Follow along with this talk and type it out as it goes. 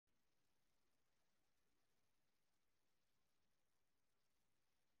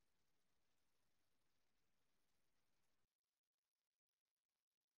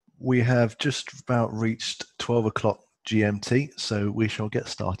We have just about reached 12 o'clock GMT, so we shall get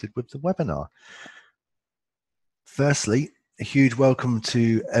started with the webinar. Firstly, a huge welcome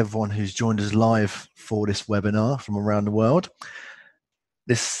to everyone who's joined us live for this webinar from around the world.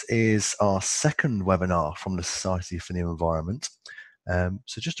 This is our second webinar from the Society for the Environment.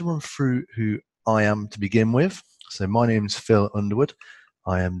 So just to run through who I am to begin with. So my name is Phil Underwood.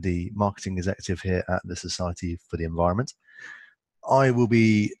 I am the marketing executive here at the Society for the Environment. I will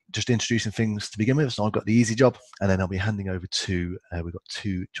be just introducing things to begin with, so I've got the easy job, and then I'll be handing over to, we've got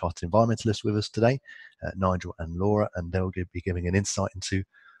two Chartered Environmentalists with us today, Nigel and Laura, and they'll be giving an insight into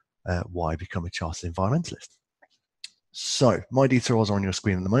why become a Chartered Environmentalist. So my details are on your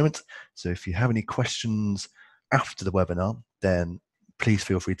screen at the moment, so if you have any questions after the webinar, then please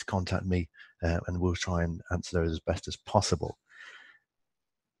feel free to contact me, and we'll try and answer those as best as possible.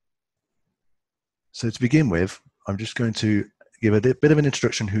 So to begin with, I'm just going to give a bit of an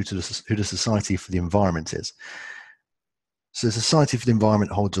introduction who the Society for the Environment is. So the Society for the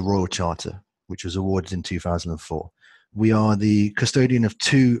Environment holds a Royal Charter, which was awarded in 2004. We are the custodian of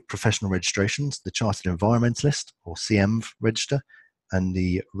two professional registrations, the Chartered Environmentalist, or CEnv register, and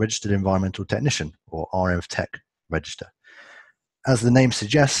the Registered Environmental Technician, or REnv Tech register. As the name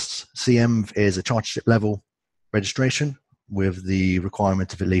suggests, CEnv is a chartership level registration with the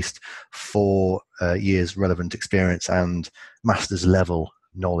requirement of at least 4 years relevant experience and master's level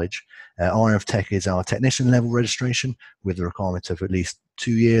knowledge. REnv Tech is our technician level registration with the requirement of at least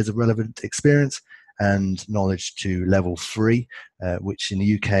 2 years of relevant experience and knowledge to level 3, which in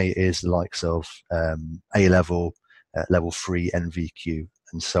the UK is the likes of A level, level 3 NVQ,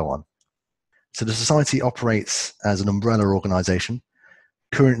 and so on. So the Society operates as an umbrella organisation,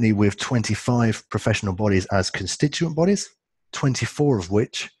 currently with 25 professional bodies as constituent bodies, 24 of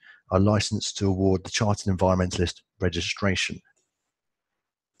which are licensed to award the Chartered Environmentalist registration.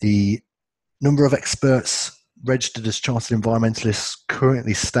 The number of experts registered as Chartered Environmentalists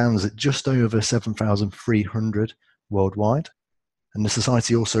currently stands at just over 7,300 worldwide. And the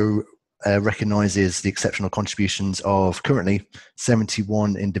Society also recognises the exceptional contributions of currently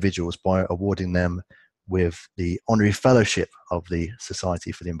 71 individuals by awarding them with the Honorary Fellowship of the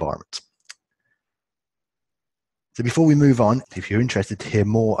Society for the Environment. So before we move on, if you're interested to hear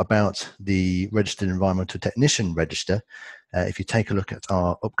more about the Registered Environmental Technician Register, if you take a look at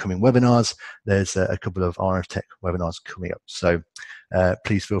our upcoming webinars, there's a couple of REnv Tech webinars coming up. So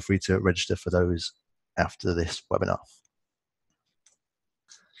please feel free to register for those after this webinar.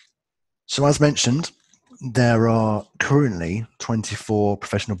 So as mentioned, there are currently 24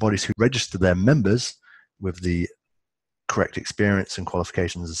 professional bodies who register their members with the correct experience and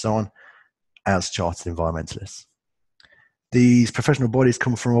qualifications and so on as Chartered Environmentalists. These professional bodies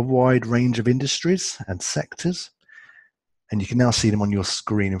come from a wide range of industries and sectors, and you can now see them on your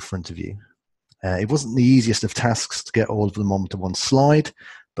screen in front of you. It wasn't the easiest of tasks to get all of them onto one slide,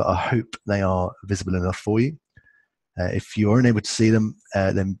 but I hope they are visible enough for you. If you are unable to see them,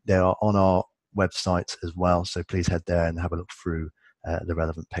 then they are on our website as well, so please head there and have a look through the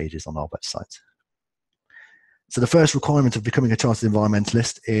relevant pages on our website. So the first requirement of becoming a Chartered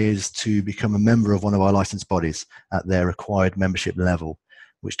Environmentalist is to become a member of one of our licensed bodies at their required membership level,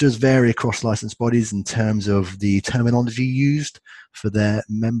 which does vary across licensed bodies in terms of the terminology used for their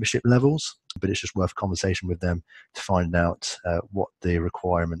membership levels, but it's just worth a conversation with them to find out what the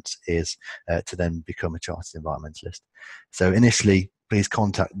requirement is to then become a Chartered Environmentalist. So initially, please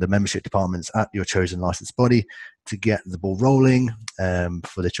contact the membership departments at your chosen licensed body to get the ball rolling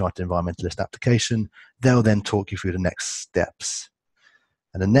for the Chartered Environmentalist application. They'll then talk you through the next steps.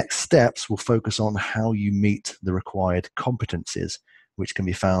 And the next steps will focus on how you meet the required competencies, which can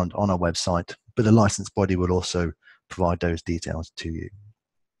be found on our website, but the licensed body will also provide those details to you.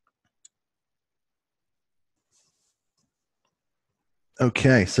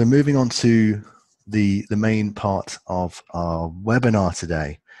 Okay, so moving on to the main part of our webinar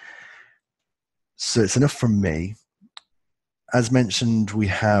today. So it's enough from me. As mentioned, we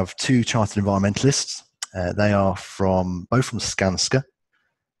have two Chartered Environmentalists. They are both from Skanska.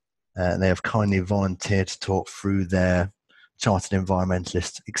 They have kindly volunteered to talk through their Chartered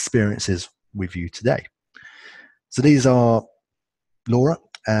Environmentalist experiences with you today. So these are Laura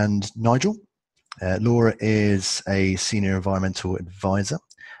and Nigel. Laura is a Senior Environmental Advisor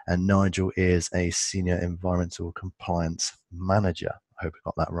and Nigel is a Senior Environmental Compliance Manager. I hope I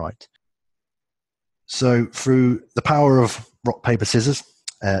got that right. So through the power of rock, paper, scissors,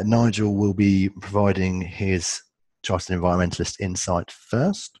 Nigel will be providing his Chartered Environmentalist insight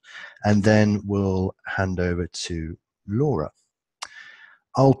first, and then we'll hand over to Laura.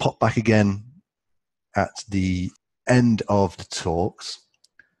 I'll pop back again at the end of the talks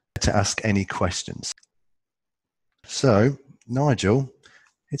to ask any questions. So, Nigel,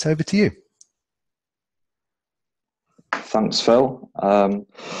 it's over to you. Thanks, Phil. I'll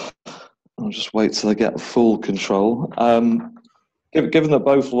just wait till I get full control. Given that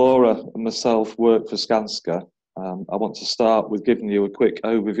both Laura and myself work for Skanska, I want to start with giving you a quick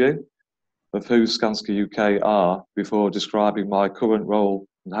overview of who Skanska UK are before describing my current role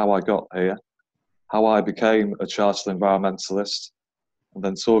and how I got here, how I became a Chartered Environmentalist, and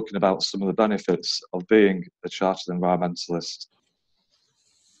then talking about some of the benefits of being a Chartered Environmentalist.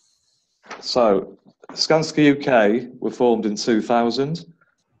 So, Skanska UK were formed in 2000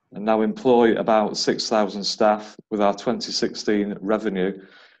 and now employ about 6,000 staff, with our 2016 revenue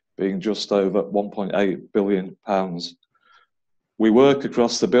being just over £1.8 billion. We work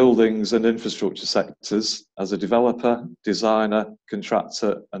across the buildings and infrastructure sectors as a developer, designer,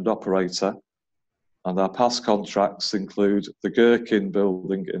 contractor and operator, and our past contracts include the Gherkin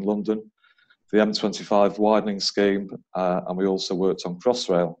building in London, the M25 widening scheme, and we also worked on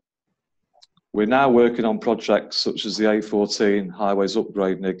Crossrail. We're now working on projects such as the A14 highways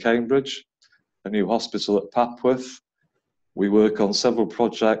upgrade near Cambridge, a new hospital at Papworth. We work on several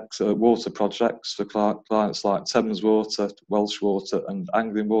projects, water projects for clients like Thames Water, Welsh Water and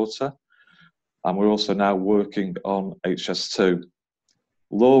Anglian Water. And we're also now working on HS2.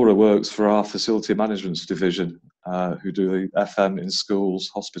 Laura works for our facility management division, who do the FM in schools,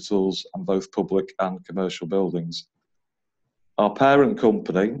 hospitals and both public and commercial buildings. Our parent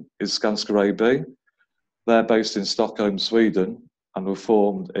company is Skanska AB. They're based in Stockholm, Sweden, and were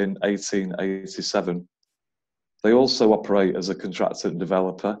formed in 1887. They also operate as a contractor and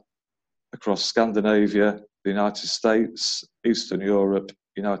developer across Scandinavia, the United States, Eastern Europe,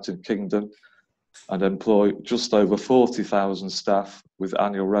 United Kingdom, and employ just over 40,000 staff with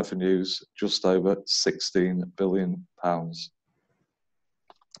annual revenues just over £16 billion.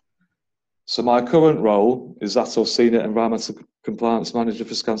 So my current role is that of Senior Environmental Compliance Manager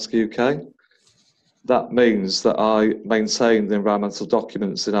for Skanska UK. That means that I maintain the environmental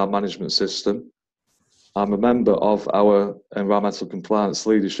documents in our management system. I'm a member of our Environmental Compliance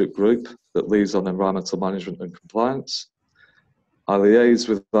Leadership Group that leads on environmental management and compliance. I liaise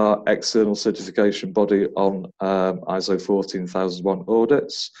with our external certification body on ISO 14001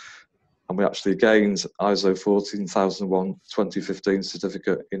 audits, and we actually gained ISO 14001 2015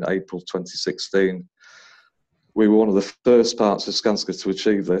 certificate in April 2016. We were one of the first parts of Skanska to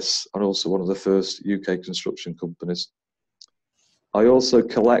achieve this, and also one of the first UK construction companies. I also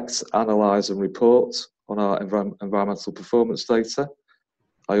collect, analyse and report on our environmental performance data.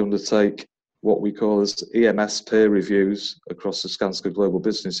 I undertake what we call as EMS peer reviews across the Skanska global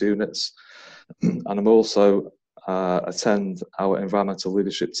business units, and I'm also attend our environmental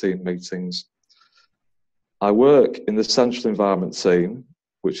leadership team meetings. I work in the central environment team,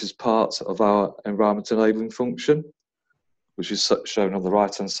 which is part of our environment enabling function, which is shown on the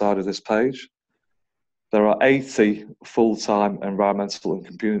right hand side of this page. There are 80 full-time environmental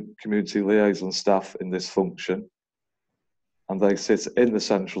and community liaison staff in this function, and they sit in the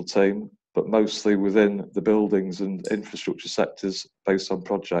central team, but mostly within the buildings and infrastructure sectors based on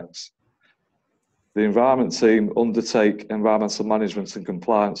projects. The environment team undertake environmental management and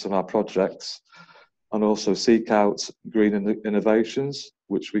compliance on our projects, and also seek out green innovations,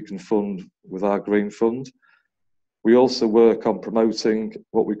 which we can fund with our Green Fund. We also work on promoting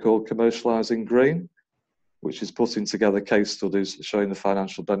what we call commercialising green, which is putting together case studies showing the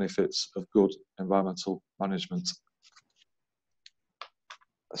financial benefits of good environmental management.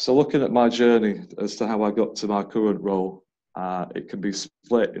 So looking at my journey as to how I got to my current role, it can be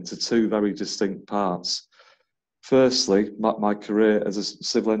split into two very distinct parts. Firstly, my career as a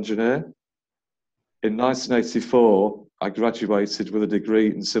civil engineer. In 1984, I graduated with a degree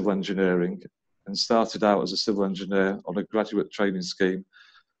in civil engineering and started out as a civil engineer on a graduate training scheme,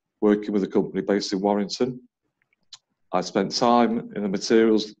 working with a company based in Warrington. I spent time in the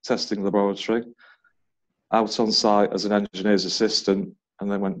materials testing laboratory, out on site as an engineer's assistant, and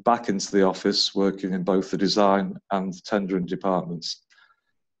then went back into the office working in both the design and tendering departments.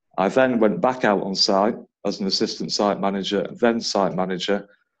 I then went back out on site as an assistant site manager, then site manager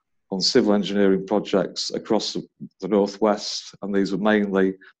on civil engineering projects across the Northwest, and these were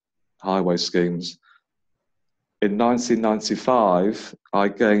mainly highway schemes. In 1995, I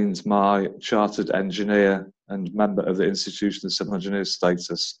gained my Chartered Engineer and member of the Institution of Civil Engineers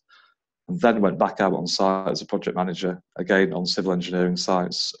status, and then went back out on site as a project manager, again on civil engineering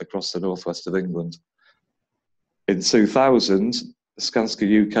sites across the northwest of England. In 2000,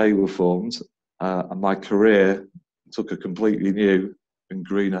 Skanska UK were formed, and my career took a completely new and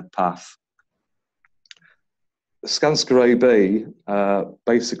greener path. Skanska AB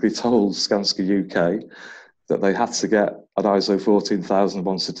basically told Skanska UK that they had to get an ISO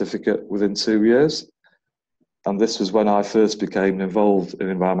 14001 certificate within 2 years. And this was when I first became involved in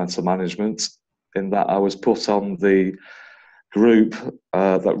environmental management, in that I was put on the group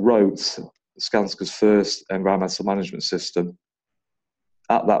that wrote Skanska's first environmental management system.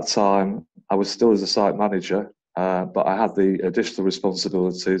 At that time, I was still as a site manager, but I had the additional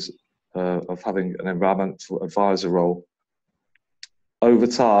responsibilities of having an environmental advisor role. Over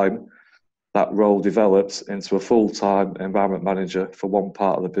time, that role developed into a full-time environment manager for one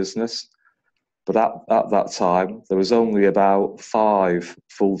part of the business. But at that time, there was only about 5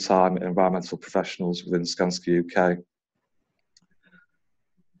 full-time environmental professionals within Skanska UK.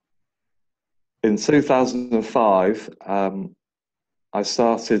 In 2005, I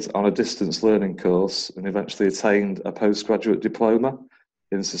started on a distance learning course and eventually attained a postgraduate diploma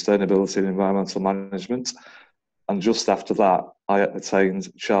in sustainability and environmental management. And just after that, I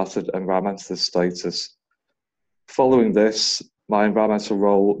attained Chartered Environmentalist status. Following this, my environmental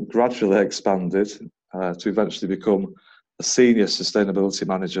role gradually expanded to eventually become a senior sustainability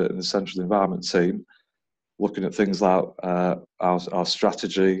manager in the central environment team, looking at things like our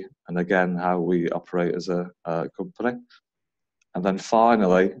strategy and again how we operate as a company. And then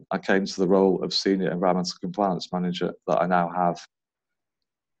finally, I came to the role of senior environmental compliance manager that I now have.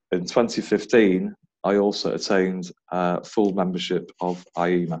 In 2015, I also attained full membership of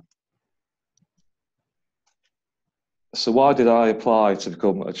IEMA. So why did I apply to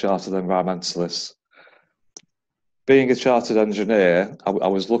become a Chartered Environmentalist? Being a Chartered Engineer, I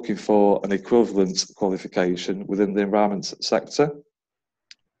was looking for an equivalent qualification within the environment sector.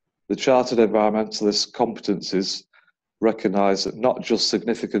 The Chartered Environmentalist competencies recognise that not just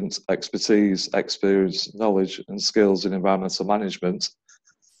significant expertise, experience, knowledge and skills in environmental management,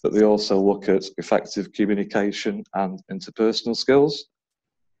 but they also look at effective communication and interpersonal skills.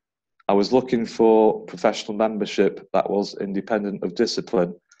 I was looking for professional membership that was independent of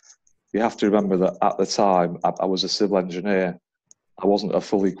discipline. You have to remember that at the time, I was a civil engineer. I wasn't a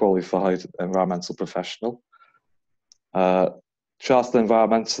fully qualified environmental professional. Chartered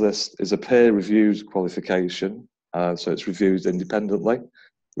Environmentalist is a peer-reviewed qualification, so it's reviewed independently,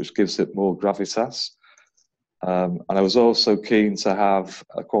 which gives it more gravitas. And I was also keen to have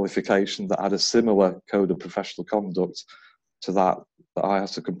a qualification that had a similar code of professional conduct to that I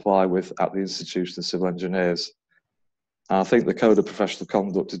have to comply with at the Institution of Civil Engineers. And I think the code of professional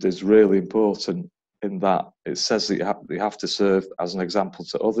conduct is really important in that it says that you have to serve as an example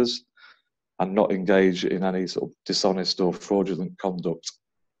to others and not engage in any sort of dishonest or fraudulent conduct.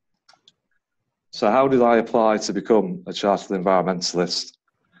 So how did I apply to become a Chartered Environmentalist?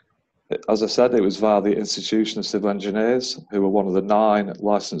 As I said, it was via the Institution of Civil Engineers, who were one of the 9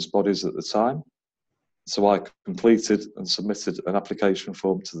 licensed bodies at the time. So I completed and submitted an application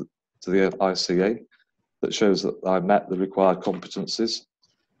form to the ICE that shows that I met the required competencies.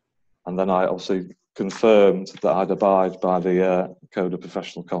 And then I also confirmed that I'd abide by the Code of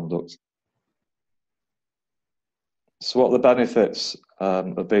Professional Conduct. So what are the benefits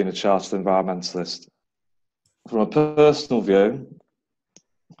of being a Chartered Environmentalist? From a personal view,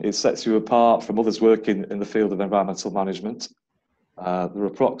 it sets you apart from others working in the field of environmental management. There are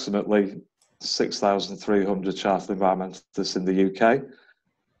approximately 6,300 Chartered Environmentalists in the UK,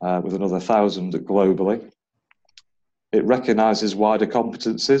 with another 1,000 globally. It recognises wider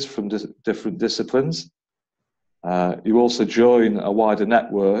competencies from different disciplines. You also join a wider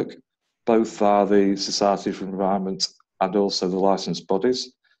network, both via the Society for Environment and also the licensed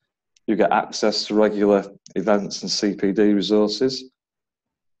bodies. You get access to regular events and CPD resources.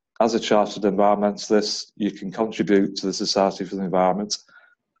 As a Chartered Environmentalist, you can contribute to the Society for the Environment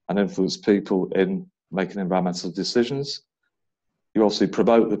and influence people in making environmental decisions. You also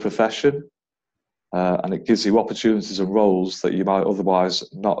promote the profession, and it gives you opportunities and roles that you might otherwise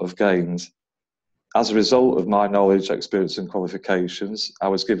not have gained. As a result of my knowledge, experience and qualifications, I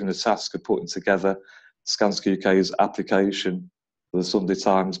was given the task of putting together Skanska UK's application for the Sunday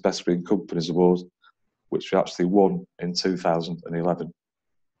Times Best Green Companies Award, which we actually won in 2011.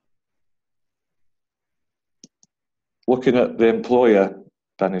 Looking at the employer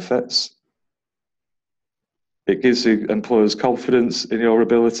benefits, it gives you employers confidence in your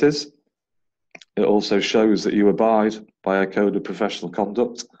abilities. It also shows that you abide by a code of professional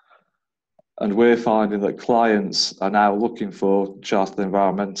conduct. And we're finding that clients are now looking for Chartered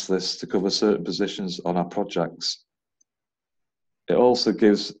Environmentalists to cover certain positions on our projects. It also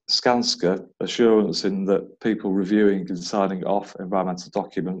gives Skanska assurance in that people reviewing and signing off environmental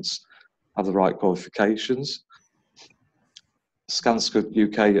documents have the right qualifications. Skanska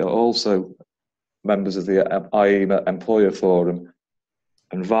UK are also members of the IEMA Employer Forum,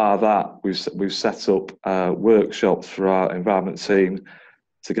 and via that we've set up workshops for our environment team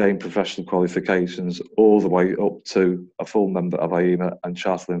to gain professional qualifications all the way up to a full member of IEMA and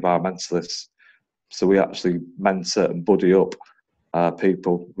Chartered Environmentalists. So we actually mentor and buddy up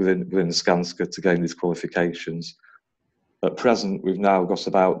people within Skanska to gain these qualifications. At present, we've now got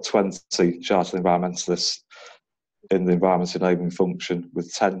about 20 Chartered Environmentalists in the environment enabling function,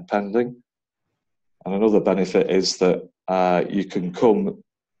 with 10 pending. And another benefit is that you can come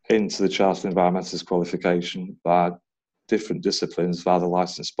into the Chartered Environmentalist qualification by different disciplines via the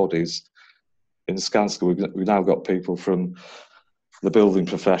licensed bodies. In Skanska, we've now got people from the building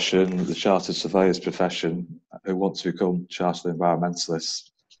profession, the chartered surveyors profession, who want to become Chartered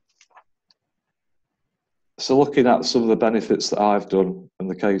Environmentalists. So looking at some of the benefits that I've done and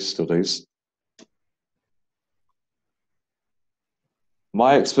the case studies,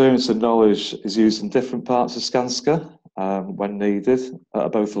 my experience and knowledge is used in different parts of Skanska when needed,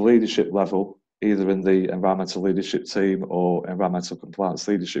 at both the leadership level, either in the environmental leadership team or environmental compliance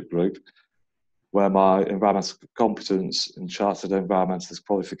leadership group, where my environmental competence and Chartered Environmentalist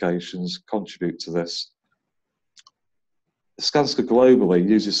qualifications contribute to this. Skanska globally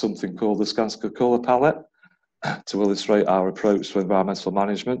uses something called the Skanska colour palette to illustrate our approach to environmental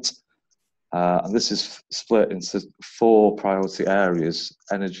management. And this is split into 4 priority areas: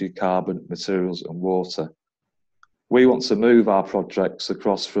 energy, carbon, materials and water. We want to move our projects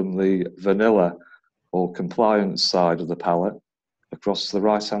across from the vanilla or compliance side of the palette across to the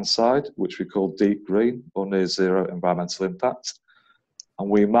right-hand side, which we call deep green or near zero environmental impact. And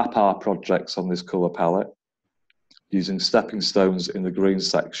we map our projects on this colour palette using stepping stones in the green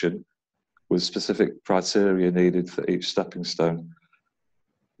section with specific criteria needed for each stepping stone.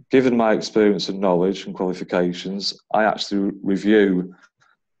 Given my experience and knowledge and qualifications, I actually review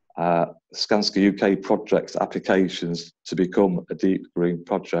Skanska UK project applications to become a deep green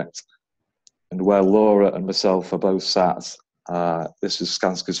project. And where Laura and myself are both sat, this is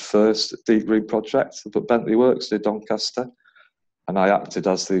Skanska's first deep green project, but Bentley Works near Doncaster, and I acted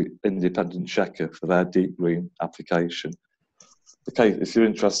as the independent checker for their deep green application. If you're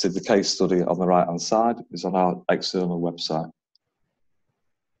interested, the case study on the right hand side is on our external website.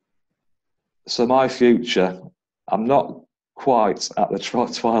 So my future, I'm not quite at the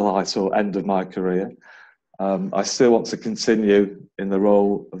twilight or end of my career. I still want to continue in the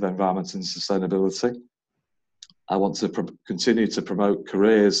role of environment and sustainability. I want to continue to promote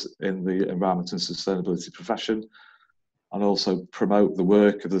careers in the environment and sustainability profession, and also promote the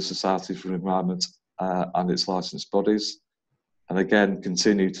work of the Society for Environment and its licensed bodies, and again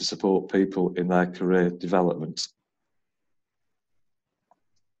continue to support people in their career development.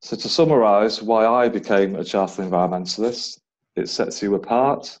 So to summarise why I became a Chartered Environmentalist, it sets you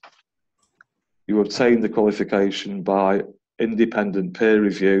apart. You obtain the qualification by independent peer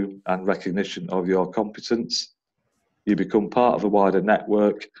review and recognition of your competence. You become part of a wider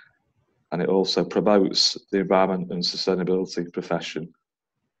network, and it also promotes the environment and sustainability profession.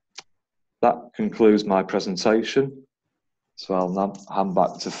 That concludes my presentation. So I'll now hand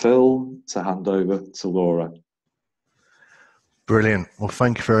back to Phil to hand over to Laura. Brilliant. Well,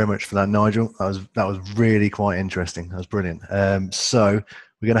 thank you very much for that, Nigel. That was really quite interesting. That was brilliant. So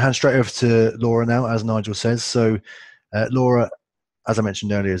we're going to hand straight over to Laura now, as Nigel says. So Laura, as I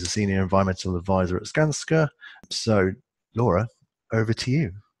mentioned earlier, is a senior environmental advisor at Skanska. So Laura, over to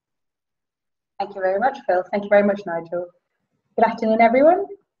you. Thank you very much, Phil. Thank you very much, Nigel. Good afternoon, everyone,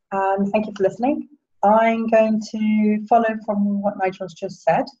 and thank you for listening. I'm going to follow from what Nigel's just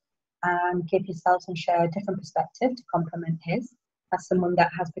said and give yourselves and share a different perspective to complement his, as someone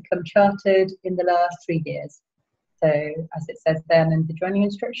that has become chartered in the last 3 years. So, as it says there in the joining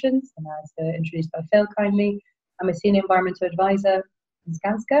instructions, and as introduced by Phil kindly, I'm a senior environmental advisor in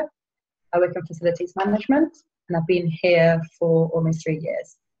Skanska. I work in facilities management, and I've been here for almost 3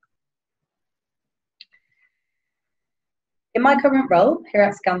 years. In my current role here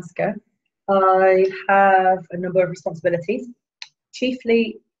at Skanska, I have a number of responsibilities.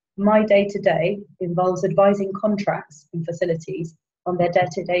 Chiefly, my day-to-day involves advising contracts and facilities on their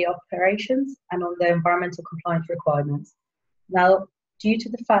day-to-day operations and on their environmental compliance requirements. Now, due to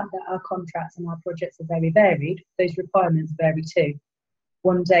the fact that our contracts and our projects are very varied, those requirements vary too.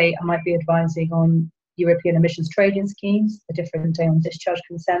 One day I might be advising on European emissions trading schemes, a different day on discharge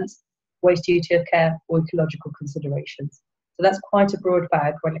consents, waste duty of care, or ecological considerations. So that's quite a broad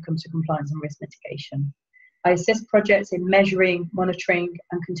bag when it comes to compliance and risk mitigation. I assist projects in measuring, monitoring,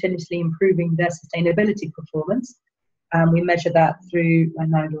 and continuously improving their sustainability performance. We measure that through, like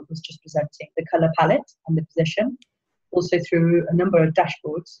Nigel was just presenting, the colour palette and the position, also through a number of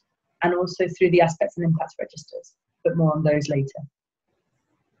dashboards and also through the aspects and impacts registers, but more on those later.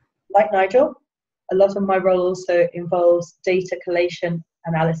 Like Nigel, a lot of my role also involves data collation,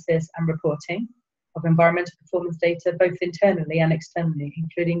 analysis and reporting of environmental performance data, both internally and externally,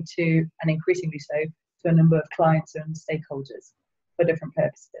 including to, and increasingly so, to a number of clients and stakeholders for different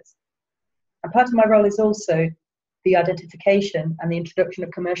purposes. And part of my role is also the identification and the introduction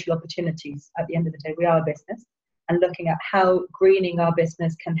of commercial opportunities. At the end of the day, we are a business, and looking at how greening our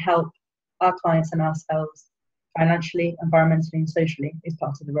business can help our clients and ourselves financially, environmentally and socially is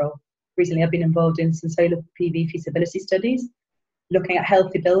part of the role. Recently, I've been involved in some solar PV feasibility studies, looking at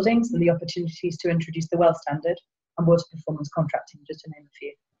healthy buildings and the opportunities to introduce the WELL standard and water performance contracting, just to name a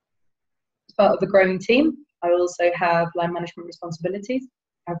few. As part of the growing team, I also have line management responsibilities.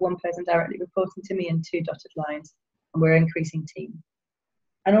 I have one person directly reporting to me and 2 dotted lines, and we're an increasing team.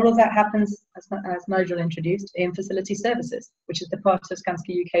 And all of that happens, as Nigel introduced, in facility services, which is the part of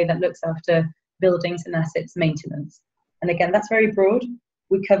Skanska UK that looks after buildings and assets maintenance. And again, that's very broad.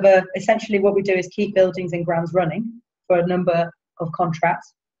 We cover, essentially what we do is keep buildings and grounds running for a number of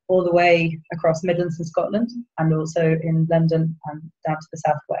contracts, all the way across Midlands and Scotland, and also in London and down to the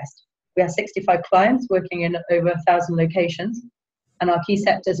southwest. We have 65 clients working in over 1,000 locations, and our key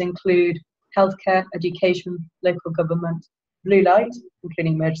sectors include healthcare, education, local government, blue light,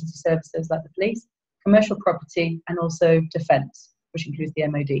 including emergency services like the police, commercial property, and also defence, which includes the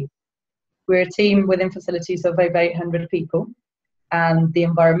MOD. We're a team within facilities of over 800 people, and the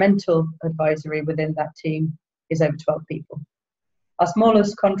environmental advisory within that team is over 12 people. Our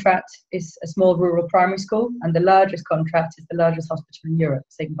smallest contract is a small rural primary school, and the largest contract is the largest hospital in Europe,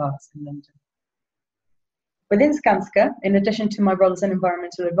 CEnvs in London. Within Skanska, in addition to my role as an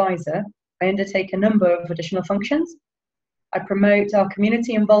environmental advisor, I undertake a number of additional functions. I promote our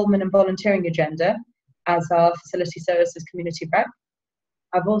community involvement and volunteering agenda as our facility services community rep.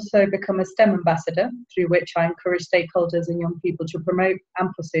 I've also become a STEM ambassador, through which I encourage stakeholders and young people to promote and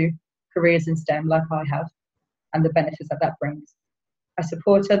pursue careers in STEM like I have, and the benefits that that brings. I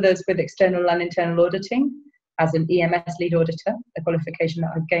support others with external and internal auditing as an EMS lead auditor, a qualification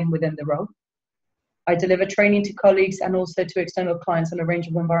that I've gained within the role. I deliver training to colleagues and also to external clients on a range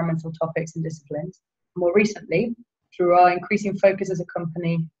of environmental topics and disciplines. More recently, through our increasing focus as a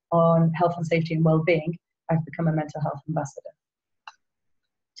company on health and safety and well-being, I've become a mental health ambassador.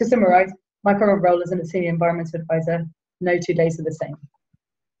 To summarise, my current role as a senior environmental advisor, no 2 days are the same.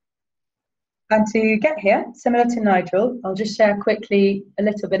 And to get here, similar to Nigel, I'll just share quickly a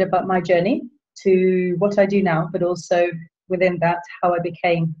little bit about my journey to what I do now, but also within that, how I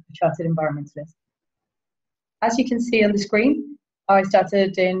became a Chartered Environmentalist. As you can see on the screen, I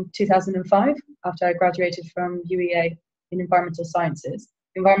started in 2005 after I graduated from UEA in environmental sciences.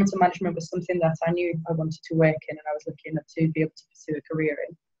 Environmental management was something that I knew I wanted to work in, and I was lucky enough to be able to pursue a career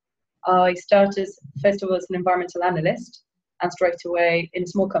in. I started, first of all, as an environmental analyst, and straight away in a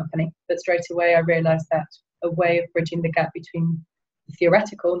small company, but straight away I realised that a way of bridging the gap between the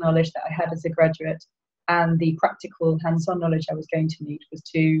theoretical knowledge that I had as a graduate and the practical hands-on knowledge I was going to need was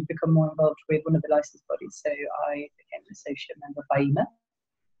to become more involved with one of the licence bodies. So I became an associate member of IEMA.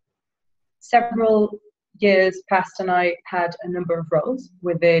 Several years passed and I had a number of roles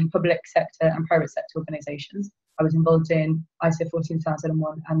within public sector and private sector organisations. I was involved in ISO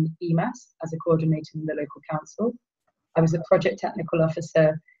 14001 and EMAS as a coordinator in the local council. I was a project technical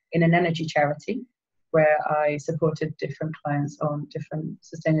officer in an energy charity where I supported different clients on different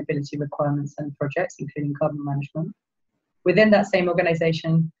sustainability requirements and projects, including carbon management. Within that same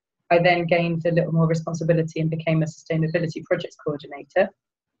organisation, I then gained a little more responsibility and became a sustainability projects coordinator.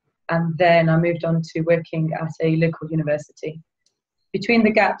 And then I moved on to working at a local university. Between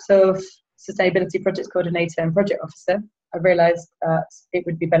the gaps of sustainability projects coordinator and project officer, I realised that it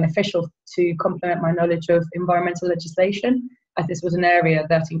would be beneficial to complement my knowledge of environmental legislation, as this was an area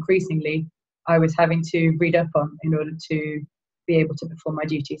that increasingly I was having to read up on in order to be able to perform my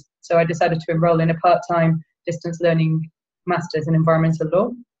duties. So I decided to enrol in a part-time distance learning master's in environmental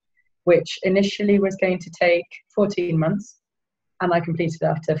law, which initially was going to take 14 months, and I completed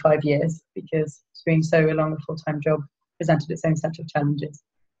after 5 years because doing so along a full-time job presented its own set of challenges.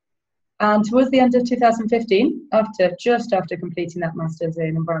 And towards the end of 2015, just after completing that master's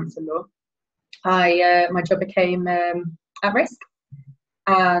in environmental law, my job became at risk,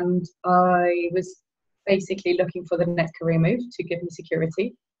 and I was basically looking for the next career move to give me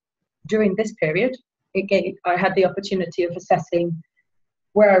security. During this period, I had the opportunity of assessing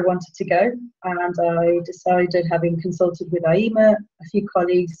where I wanted to go, and I decided, having consulted with IEMA, a few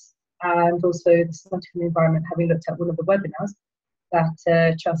colleagues, and also the Society for the Environment, having looked at one of the webinars,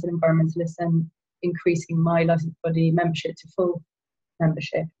 that Chartered Environmentalist and increasing my licensed body membership to full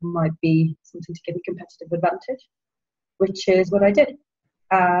membership might be something to give me competitive advantage, which is what I did.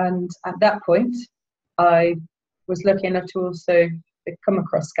 And at that point, I was lucky enough to also come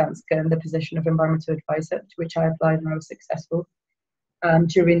across Skanska in the position of environmental advisor, to which I applied and I was successful.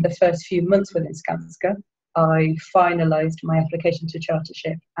 During the first few months within Skanska, I finalised my application to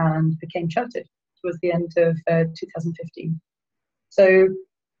chartership and became chartered towards the end of 2015. So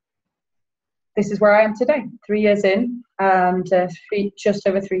this is where I am today, 3 years in, and just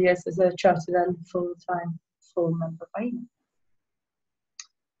over 3 years as a chartered and full member of IEMA.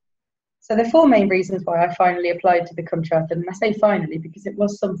 So the four main reasons why I finally applied to become chartered, and I say finally because it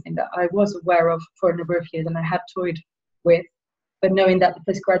was something that I was aware of for a number of years and I had toyed with, but knowing that the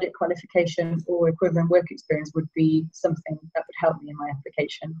postgraduate qualification or equivalent work experience would be something that would help me in my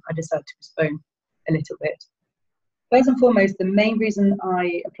application, I decided to postpone a little bit. First and foremost, the main reason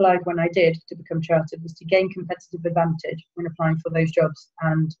I applied when I did to become chartered was to gain competitive advantage when applying for those jobs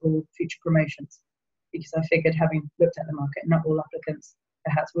and or future promotions, because I figured, having looked at the market, not all applicants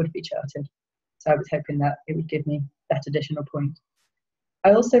perhaps would be chartered. So I was hoping that it would give me that additional point.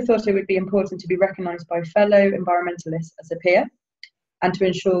 I also thought it would be important to be recognised by fellow environmentalists as a peer and to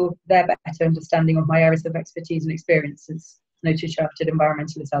ensure their better understanding of my areas of expertise and experiences. No two chartered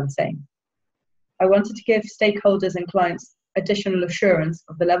environmentalists are the same. I wanted to give stakeholders and clients additional assurance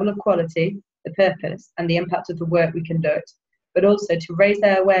of the level of quality, the purpose, and the impact of the work we conduct, but also to raise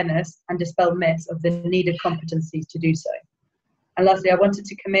their awareness and dispel myths of the needed competencies to do so. And lastly, I wanted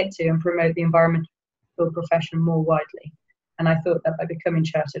to commit to and promote the environmental profession more widely. And I thought that by becoming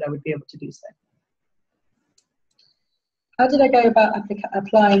chartered, I would be able to do so. How did I go about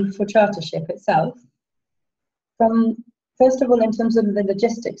applying for chartership itself? First of all, in terms of the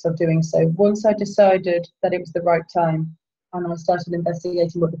logistics of doing so, once I decided that it was the right time and I started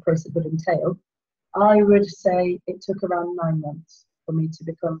investigating what the process would entail, I would say it took around 9 months for me to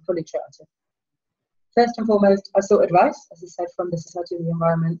become fully chartered. First and foremost, I sought advice, as I said, from the Society of the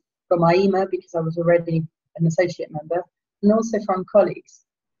Environment, from IEMA, because I was already an associate member, and also from colleagues.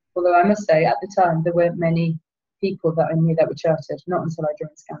 Although I must say, at the time, there weren't many people that I knew that were chartered, not until I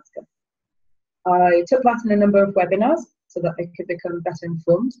joined Skanska. I took part in a number of webinars so that I could become better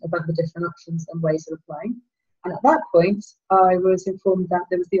informed about the different options and ways of applying. And at that point, I was informed that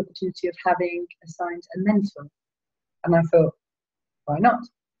there was the opportunity of having assigned a mentor. And I thought, why not?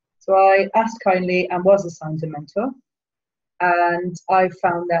 So I asked kindly and was assigned a mentor. And I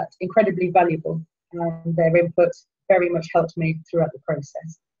found that incredibly valuable, and their input very much helped me throughout the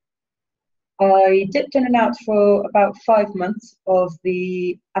process. I dipped in and out for about 5 months of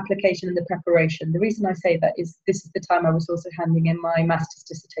the application and the preparation. The reason I say that is this is the time I was also handing in my master's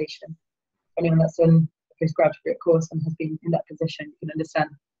dissertation. Anyone that's done a postgraduate course and has been in that position, you can understand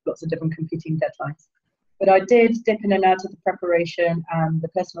lots of different competing deadlines. But I did dip in and out of the preparation and the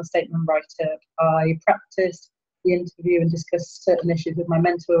personal statement write-up. I practiced the interview and discussed certain issues with my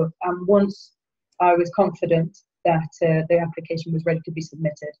mentor. And once I was confident that the application was ready to be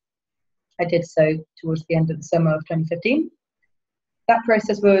submitted, I did so towards the end of the summer of 2015. That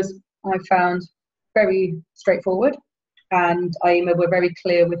process was, I found, very straightforward, and IEMA were very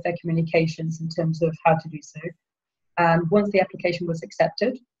clear with their communications in terms of how to do so. And once the application was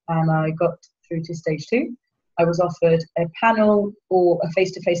accepted and I got through to stage 2, I was offered a panel or a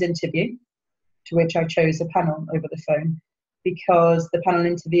face-to-face interview, to which I chose a panel over the phone, because the panel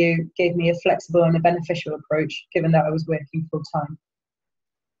interview gave me a flexible and a beneficial approach, given that I was working full-time.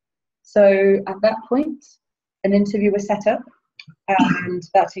 So at that point, an interview was set up, and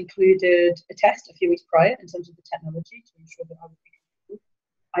that included a test a few weeks prior in terms of the technology to ensure that I would be comfortable.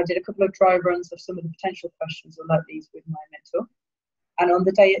 I did a couple of dry runs of some of the potential questions or like these with my mentor. And on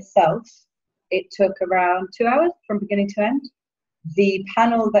the day itself, it took around 2 hours from beginning to end. The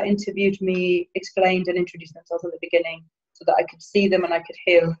panel that interviewed me explained and introduced themselves at the beginning so that I could see them and I could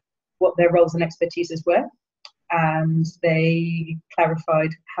hear what their roles and expertises were. And they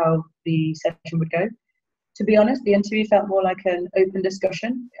clarified how the session would go. To be honest, the interview felt more like an open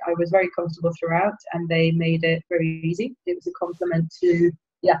discussion. I was very comfortable throughout, and they made it very easy. It was a compliment to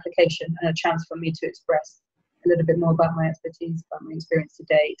the application and a chance for me to express a little bit more about my expertise, about my experience to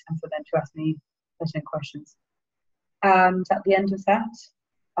date, and for them to ask me pertinent questions. And at the end of that,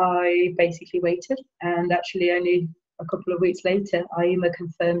 I basically waited, and actually only a couple of weeks later, IEMA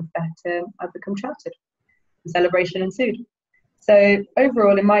confirmed that I'd become chartered. The celebration ensued. So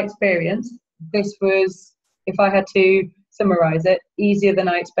overall, in my experience, this was, if I had to summarise it, easier than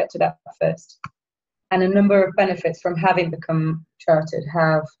I expected at first. And a number of benefits from having become chartered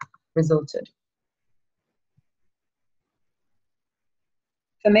have resulted.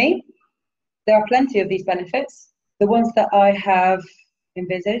 For me, there are plenty of these benefits. The ones that I have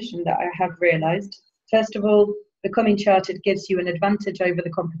envisaged and that I have realised. First of all, becoming chartered gives you an advantage over the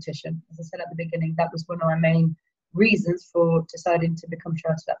competition. As I said at the beginning, that was one of my main reasons for deciding to become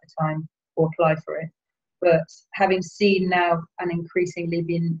chartered at the time or apply for it. But having seen now and increasingly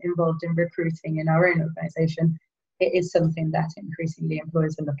been involved in recruiting in our own organisation, it is something that increasingly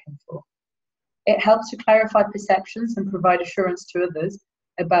employers are looking for. It helps to clarify perceptions and provide assurance to others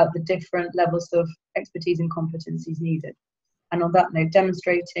about the different levels of expertise and competencies needed. And on that note,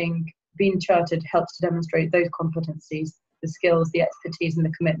 being chartered helps to demonstrate those competencies, the skills, the expertise and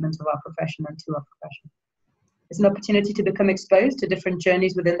the commitment of our profession and to our profession. It's an opportunity to become exposed to different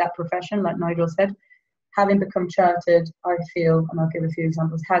journeys within that profession, like Nigel said. Having become chartered, I feel, and I'll give a few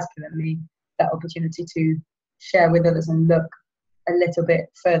examples, has given me that opportunity to share with others and look a little bit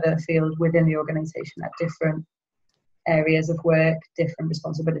further afield within the organisation at different areas of work, different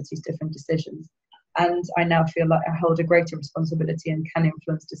responsibilities, different decisions. And I now feel like I hold a greater responsibility and can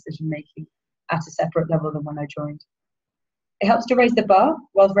influence decision making at a separate level than when I joined. It helps to raise the bar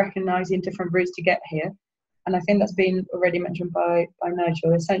whilst recognising different routes to get here. And I think that's been already mentioned by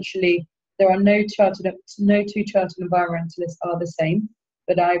Nigel. Essentially, there are no two chartered environmentalists are the same,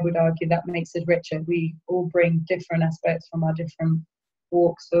 but I would argue that makes us richer. We all bring different aspects from our different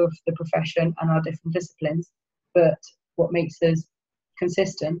walks of the profession and our different disciplines. But what makes us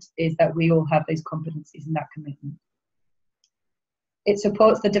consistent is that we all have those competencies and that commitment. It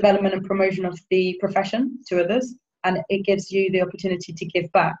supports the development and promotion of the profession to others, and it gives you the opportunity to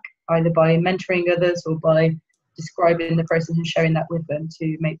give back, either by mentoring others or by describing the process and sharing that with them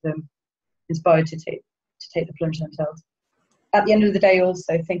to make them inspired to take the plunge themselves. At the end of the day,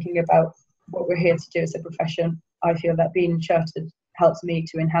 also thinking about what we're here to do as a profession, I feel that being chartered helps me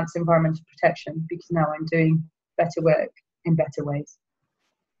to enhance environmental protection because now I'm doing better work in better ways.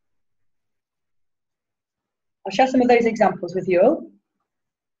 I'll share some of those examples with you all.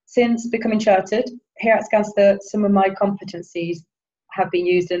 Since becoming chartered, here at Skanska, some of my competencies have been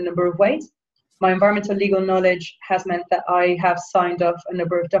used in a number of ways. My environmental legal knowledge has meant that I have signed off a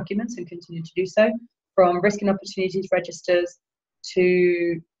number of documents and continue to do so, from risk and opportunities registers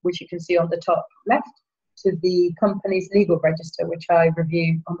to, which you can see on the top left, to the company's legal register, which I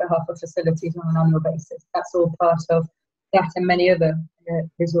review on behalf of facilities on an annual basis. That's all part of that, and many other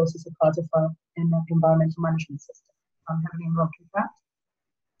resources are part of our environmental management system. I'm heavily involved with that.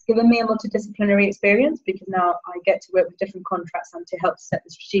 It's given me a multidisciplinary experience because now I get to work with different contracts and to help set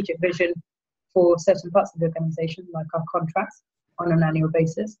the strategic vision for certain parts of the organisation, like our contracts, on an annual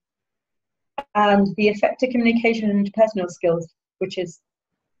basis. And the effective communication and interpersonal skills, which is,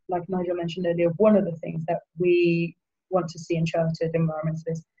 like Nigel mentioned earlier, one of the things that we want to see in chartered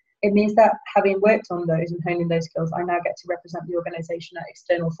environmentalists. It means that having worked on those and honing those skills, I now get to represent the organisation at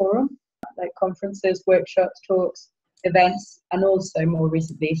external forums, like conferences, workshops, talks, events, and also more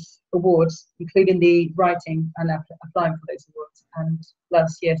recently awards, including the writing and applying for those awards. And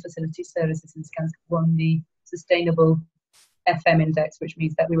last year, Facility Services in Skanska won the Sustainable FM Index, which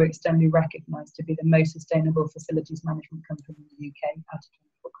means that we were externally recognised to be the most sustainable facilities management company in the UK out of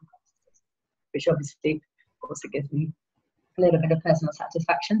 24 competitors, which obviously also gives me a little bit of personal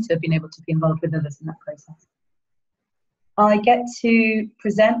satisfaction to have been able to be involved with others in that process. I get to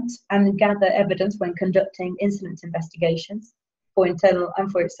present and gather evidence when conducting incident investigations for internal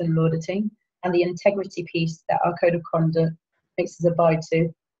and for external auditing, and the integrity piece that our code of conduct makes us abide to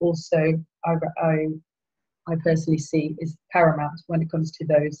also I personally see is paramount when it comes to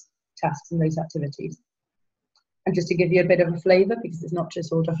those tasks and those activities. And just to give you a bit of a flavour, because it's not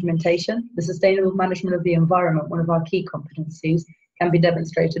just all documentation, the sustainable management of the environment, one of our key competencies, can be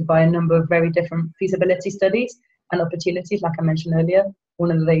demonstrated by a number of very different feasibility studies and opportunities. Like I mentioned earlier,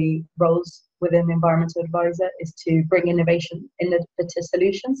 one of the roles within the environmental advisor is to bring innovative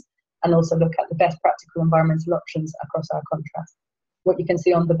solutions and also look at the best practical environmental options across our contracts. What you can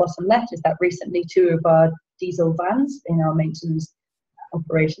see on the bottom left is that recently 2 of our diesel vans in our maintenance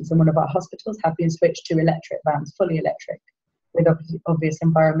operations in one of our hospitals have been switched to electric vans, fully electric, with obvious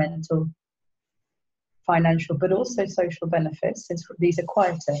environmental, financial, but also social benefits, since these are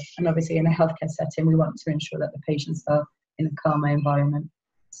quieter. And obviously in a healthcare setting, we want to ensure that the patients are in a calmer environment.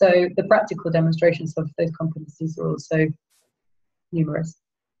 So the practical demonstrations of those competencies are also numerous.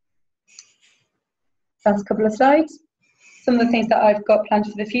 Last couple of slides. Some of the things that I've got planned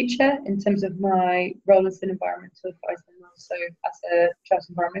for the future in terms of my role as an environmental advisor and also as a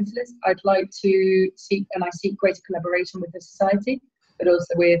chartered environmentalist, I'd like to seek greater collaboration with the society, but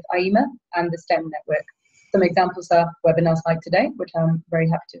also with IEMA and the STEM network. Some examples are webinars like today, which I'm very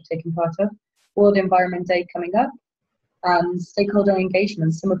happy to have taken part of, World Environment Day coming up, and stakeholder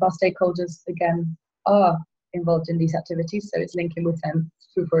engagement. Some of our stakeholders, again, are involved in these activities. So it's linking with them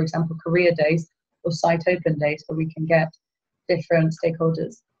through, for example, career days or site open days, where we can get different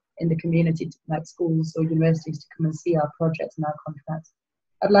stakeholders in the community, like schools or universities, to come and see our projects and our contracts.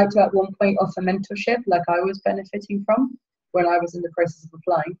 I'd like to at one point offer mentorship, like I was benefiting from when I was in the process of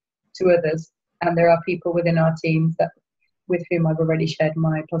applying, to others. And there are people within our team with whom I've already shared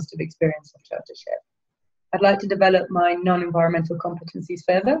my positive experience of chartership. I'd like to develop my non-environmental competencies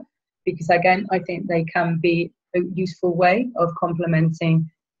further, because again, I think they can be a useful way of complementing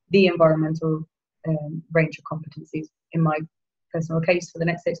the environmental range of competencies. In my personal case, for the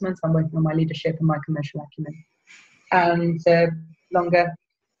next 6 months, I'm working on my leadership and my commercial acumen. And longer,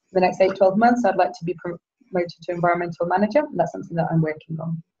 the next 8-12 months, I'd like to be promoted to environmental manager. And that's something that I'm working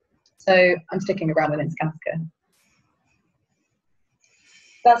on. So I'm sticking around within Skanska.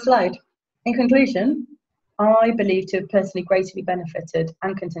 That slide. In conclusion, I believe to have personally greatly benefited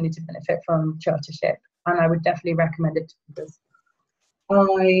and continue to benefit from chartership, and I would definitely recommend it to others.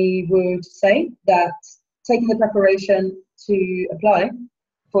 I would say that taking the preparation to apply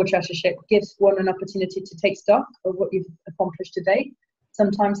for chartership gives one an opportunity to take stock of what you've accomplished to date.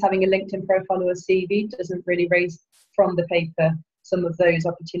 Sometimes having a LinkedIn profile or a CV doesn't really raise from the paper some of those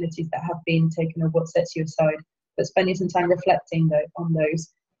opportunities that have been taken or what sets you aside. But spending some time reflecting on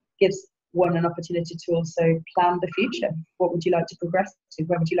those gives one an opportunity to also plan the future. What would you like to progress to?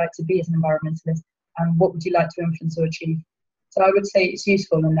 Where would you like to be as an environmentalist? And what would you like to influence or achieve? So I would say it's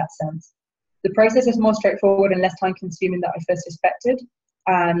useful in that sense. The process is more straightforward and less time consuming than I first suspected.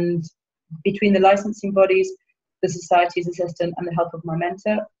 And between the licensing bodies, the society's assistant and the help of my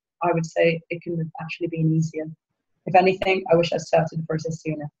mentor, I would say it can have actually been easier. If anything, I wish I started the process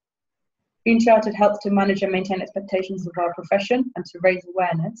sooner. Being chartered helps to manage and maintain expectations of our profession and to raise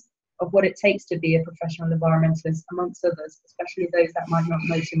awareness of what it takes to be a professional environmentalist, amongst others, especially those that might not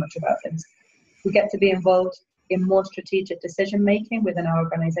know too much about this. We get to be involved in more strategic decision making within our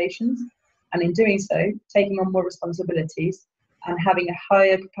organisations, and in doing so, taking on more responsibilities and having a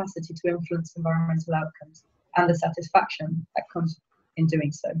higher capacity to influence environmental outcomes and the satisfaction that comes in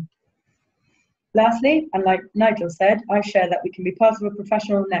doing so. Lastly, and like Nigel said, I share that we can be part of a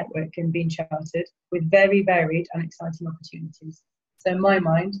professional network in being chartered with very varied and exciting opportunities. So in my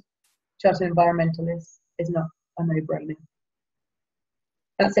mind, Chartered Environmentalist is not a no-brainer.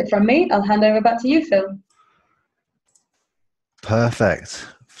 That's it from me. I'll hand over back to you, Phil. Perfect.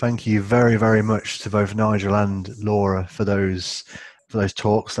 Thank you very, very much to both Nigel and Laura for those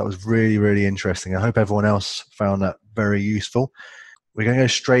talks. That was really, really interesting. I hope everyone else found that very useful. We're going to go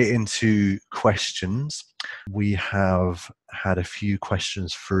straight into questions. We have had a few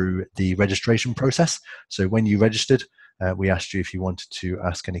questions through the registration process. So when you registered, we asked you if you wanted to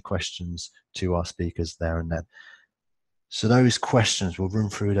ask any questions to our speakers there and then. So those questions, we'll run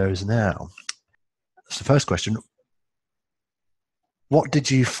through those now. So the first question, what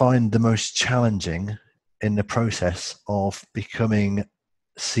did you find the most challenging in the process of becoming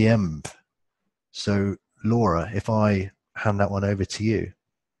CEnv? So Laura, if I hand that one over to you.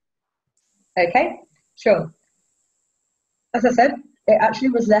 Okay, sure. As I said, it actually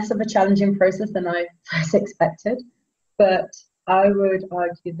was less of a challenging process than I first expected, but I would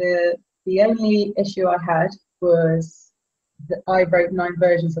argue the only issue I had was that I wrote 9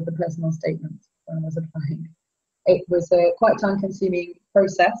 versions of the personal statement when I was applying. It was a quite time-consuming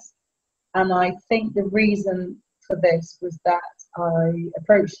process, and I think the reason for this was that I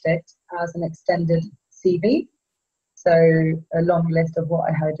approached it as an extended CV. So a long list of what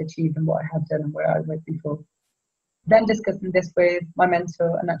I had achieved and what I had done and where I worked before. Then discussing this with my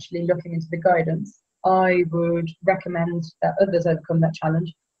mentor and actually looking into the guidance, I would recommend that others overcome that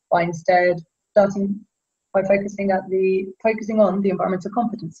challenge by instead starting by focusing on the environmental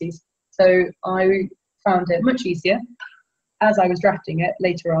competencies. So I found it much easier as I was drafting it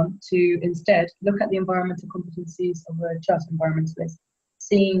later on to instead look at the environmental competencies of a chartered environmentalist,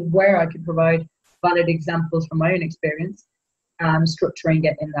 seeing where I could provide valid examples from my own experience and structuring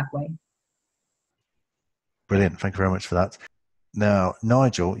it in that way. Brilliant. Thank you very much for that. Now,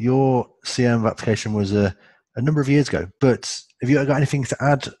 Nigel, your CEnv application was a number of years ago, but have you got anything to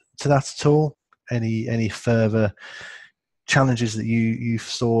add to that at all? Any further challenges that you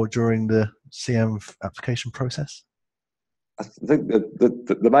saw during the CEnv application process? I think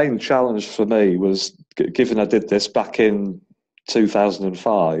the main challenge for me was, given I did this back in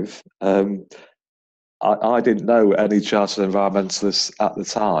 2005, I didn't know any chartered environmentalists at the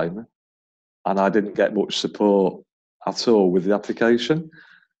time, and I didn't get much support at all with the application.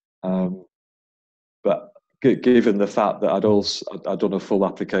 But given the fact that I'd done a full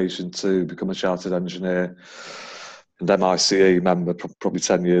application to become a chartered engineer MICE member probably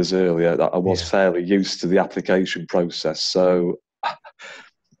 10 years earlier, that I was fairly used to the application process. So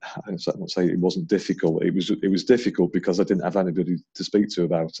I'm not saying it wasn't difficult. It was difficult because I didn't have anybody to speak to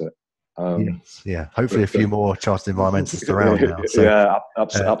about it. Yes, yeah. Hopefully, a few more chartered environmentalists around now. So, yeah,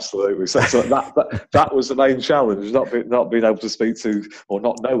 absolutely. So that was the main challenge: not being able to speak to, or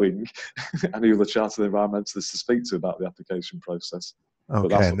not knowing any other chartered environmentalists to speak to about the application process.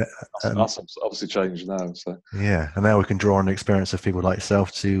 Okay, but that's obviously changed now. So yeah, and now we can draw on the experience of people like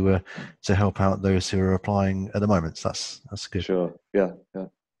yourself to help out those who are applying at the moment. So that's good. Sure. Yeah.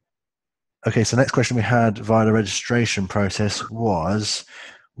 Okay, so next question we had via the registration process was: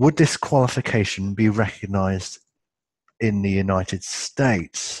 would this qualification be recognised in the United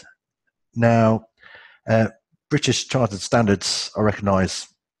States? Now, British Chartered Standards are recognised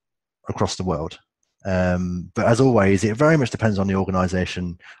across the world. But as always, it very much depends on the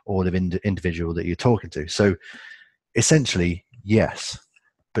organisation or the individual that you're talking to. So essentially, yes.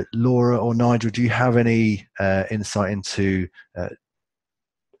 But Laura or Nigel, do you have any insight into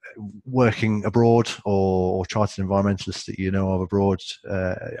working abroad or chartered environmentalists that you know of abroad?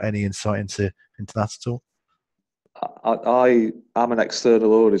 Any insight into that at all? I'm an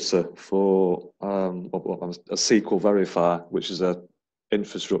external auditor for a SQL Verifier, which is a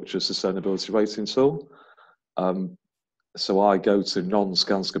infrastructure sustainability rating tool. So I go to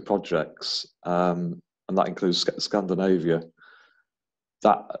non-Skanska projects, and that includes Scandinavia.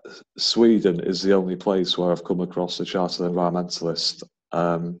 That Sweden is the only place where I've come across a chartered environmentalist.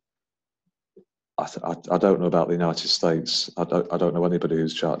 I don't know about the United States. I don't know anybody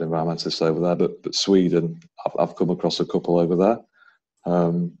who's chartered environmentalist over there, but Sweden, I've come across a couple over there,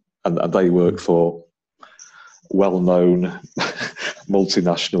 and they work for well-known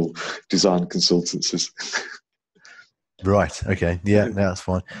multinational design consultancies. Right. Okay. Yeah, that's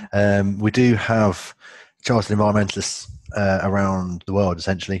fine. We do have chartered environmentalists around the world,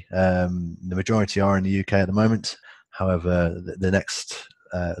 essentially. The majority are in the UK at the moment. However, the next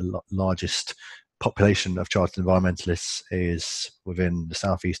largest population of chartered environmentalists is within the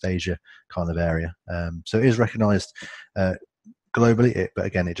Southeast Asia kind of area. So it is recognised globally, but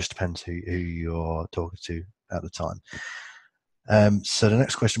again, it just depends who you're talking to at the time. So the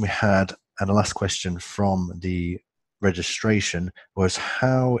next question we had, and the last question from the registration, was: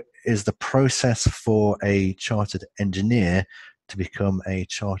 how is the process for a chartered engineer to become a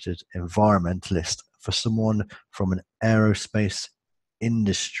chartered environmentalist for someone from an aerospace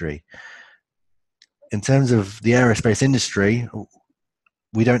industry? In terms of the aerospace industry,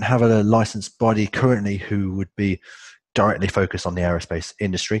 we don't have a licensed body currently who would be directly focused on the aerospace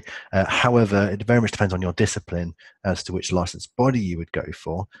industry. However, it very much depends on your discipline as to which licensed body you would go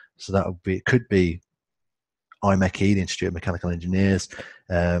for. So it could be IMechE, the Institute of Mechanical Engineers,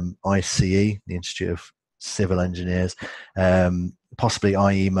 ICE, the Institute of Civil Engineers, possibly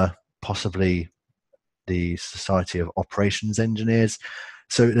IEMA, possibly the Society of Operations Engineers.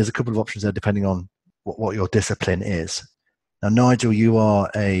 So there's a couple of options there depending on what your discipline is. Now, Nigel, you are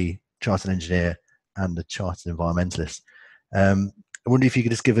a chartered engineer and a chartered environmentalist. I wonder if you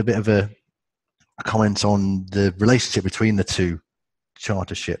could just give a bit of a comment on the relationship between the two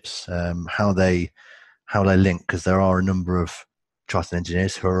charterships, how they link, because there are a number of chartered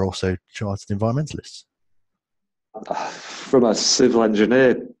engineers who are also chartered environmentalists. From a civil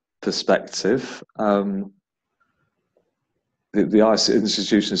engineer perspective, the ICE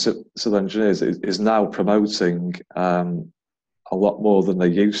Institution of Civil Engineers is now promoting a lot more than they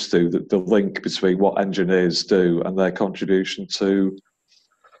used to, the link between what engineers do and their contribution to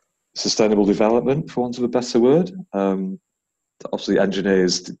sustainable development, for want of a better word. Obviously,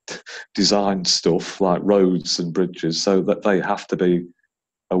 engineers design stuff like roads and bridges, so that they have to be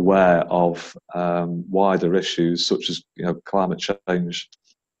aware of wider issues such as climate change,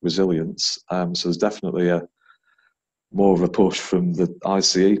 resilience. So there's definitely more of a push from the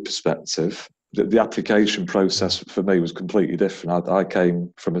ICE perspective. The application process for me was completely different. I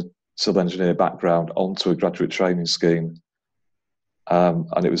came from a civil engineer background onto a graduate training scheme,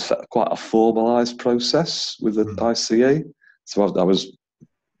 and it was quite a formalised process with the ICE. So I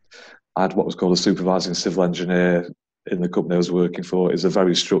had what was called a supervising civil engineer in the company I was working for. It's a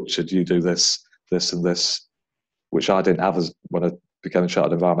very structured, you do this, this and this, which I didn't have when I became a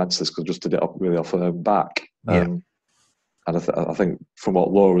chartered environmentalist, because I just did it really off my own back. And I think from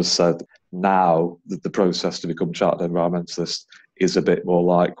what Laura said, now the process to become chartered environmentalist is a bit more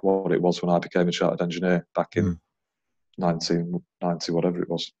like what it was when I became a chartered engineer back in 1990, whatever it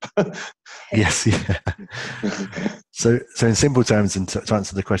was. Yes, yeah. So in simple terms, and to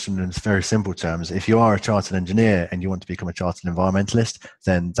answer the question in very simple terms, if you are a chartered engineer and you want to become a chartered environmentalist,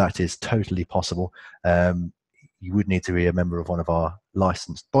 then that is totally possible. you would need to be a member of one of our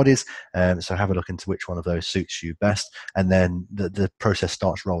licensed bodies. So have a look into which one of those suits you best, and then the process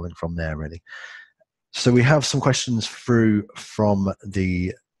starts rolling from there, really. So we have some questions through from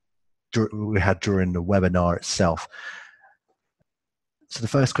we had during the webinar itself. So the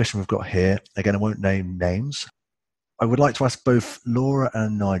first question we've got here, again, I won't name names. I would like to ask both Laura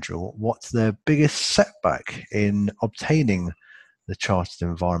and Nigel what their biggest setback in obtaining the Chartered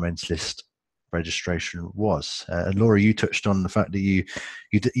Environmentalist registration was. And Laura, you touched on the fact that you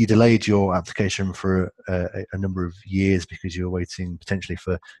delayed your application for a number of years because you were waiting potentially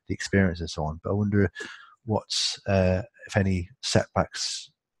for the experience and so on. But I wonder what, if any,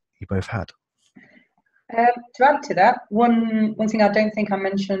 setbacks you both had. To add to that, one thing I don't think I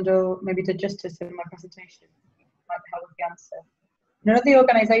mentioned, or maybe did justice in my presentation, might help the answer. None of the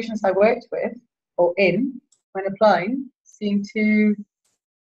organisations I worked with or in when applying seemed to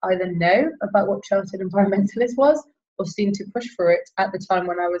either know about what Chartered Environmentalist was or seemed to push for it at the time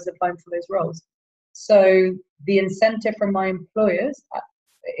when I was applying for those roles. So the incentive from my employers,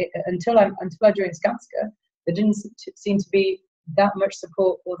 until I joined Skanska, there didn't seem to be that much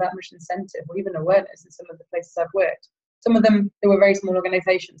support or that much incentive or even awareness in some of the places I've worked. Some of them, they were very small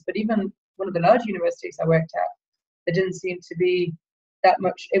organisations, but even one of the large universities I worked at, there didn't seem to be that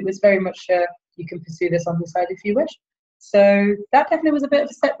much. It was very much, you can pursue this on the side if you wish. So that definitely was a bit of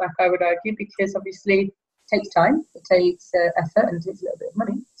a setback, I would argue, because obviously it takes time, it takes effort, and it takes a little bit of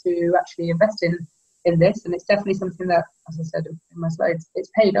money to actually invest in this. And it's definitely something that, as I said in my slides,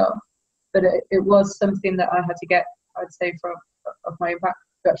 it's paid off. But it was something that I had to get, I'd say, of my impact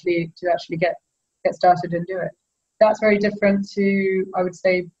to actually get started and do it. That's very different to, I would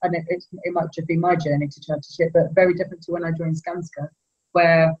say, and it might just be my journey to chartership, but very different to when I joined Skanska,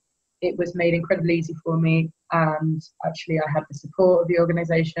 where it was made incredibly easy for me, and actually I had the support of the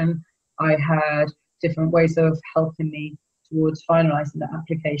organisation. I had different ways of helping me towards finalising that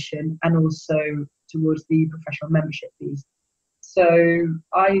application and also towards the professional membership fees. So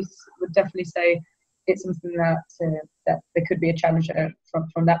I would definitely say it's something that there could be a challenge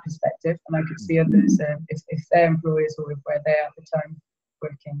from that perspective, and I could see others, if their employers or where they're at the time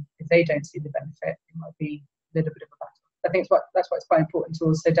working, if they don't see the benefit, it might be a little bit of a battle. I think that's why it's quite important to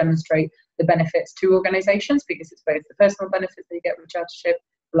also demonstrate the benefits to organisations, because it's both the personal benefits that you get with chartership,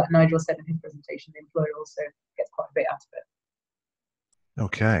 but like Nigel said in his presentation, the employer also gets quite a bit out of it.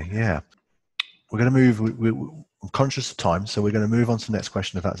 Okay, yeah. We're going to move, I'm conscious of time, so we're going to move on to the next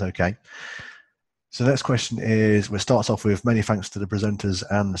question, if that's okay. So the next question is, we'll start off with many thanks to the presenters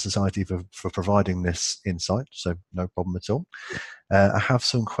and the Society for providing this insight, so no problem at all. I have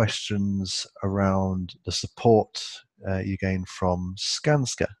some questions around the support you gained from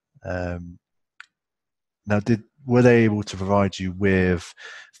Skanska. Now, were they able to provide you with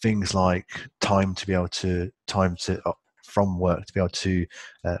things like time from work to be able to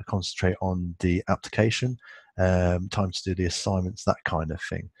concentrate on the application, time to do the assignments, that kind of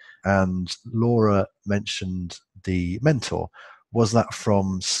thing? And Laura mentioned the mentor. Was that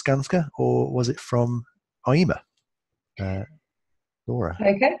from Skanska or was it from IEMA? Laura.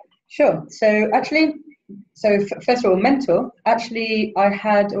 Okay, sure. So first of all, mentor. Actually, I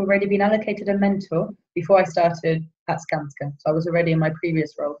had already been allocated a mentor before I started at Skanska. So I was already in my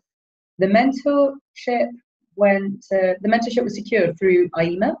previous role. The mentorship was secured through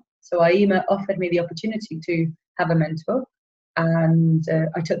IEMA. So IEMA offered me the opportunity to have a mentor, and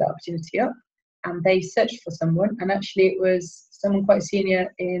I took that opportunity up, and they searched for someone, and actually it was someone quite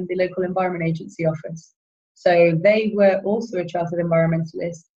senior in the local environment agency office. So they were also a chartered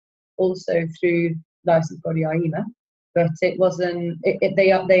environmentalist, also through licensed body IEMA, but it wasn't.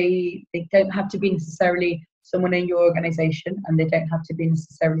 They don't have to be necessarily someone in your organisation, and they don't have to be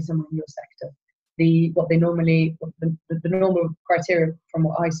necessarily someone in your sector. The normal criteria from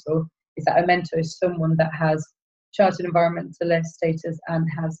what I saw is that a mentor is someone that has chartered environmentalist status and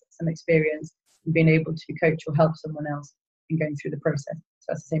has some experience in being able to coach or help someone else in going through the process.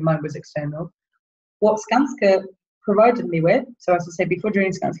 So as I say, mine was external. What Skanska provided me with, so as I say, before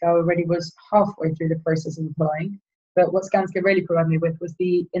joining Skanska, I already was halfway through the process of applying, but what Skanska really provided me with was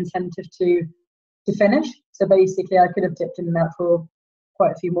the incentive to finish. So basically I could have dipped in and out for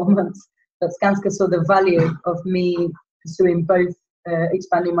quite a few more months, but Skanska saw the value of me pursuing both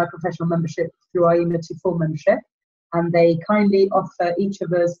expanding my professional membership through IEMA to full membership, and they kindly offer each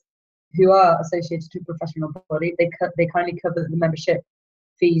of us who are associated to a professional body, they kindly cover the membership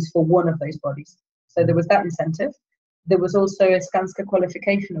fees for one of those bodies. So there was that incentive. There was also a Skanska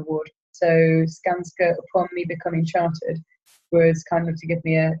qualification award. So Skanska, upon me becoming chartered, was kind of to give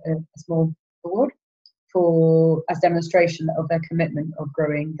me a small award as demonstration of their commitment of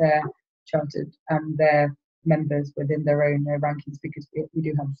growing their chartered and their members within their own rankings, because we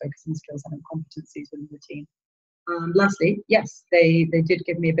do have a focus on skills and competencies within the team. Lastly, yes, they did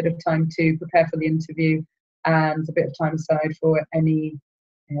give me a bit of time to prepare for the interview and a bit of time aside for any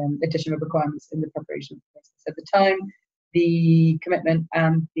additional requirements in the preparation of the process. At the time, the commitment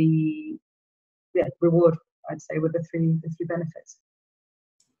and the reward, I'd say, were the three benefits.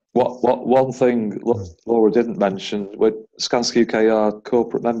 One thing Laura didn't mention, Skanska UK are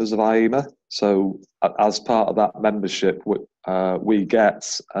corporate members of IEMA, so as part of that membership, we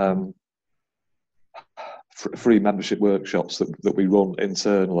get free membership workshops that we run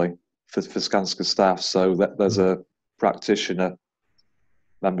internally for Skanska staff. So that there's a practitioner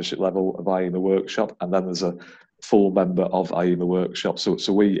membership level of IEMA workshop, and then there's a full member of IEMA workshop.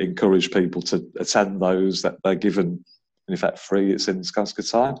 So we encourage people to attend those. That they're given in effect free. It's in Skanska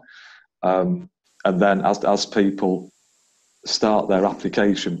time, and then as people start their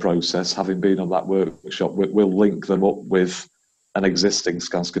application process, having been on that workshop, we'll link them up with an existing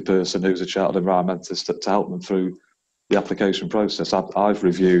Skanska person who's a chartered environmentalist to help them through the application process. I've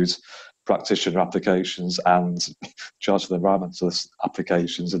reviewed practitioner applications and chartered environmentalist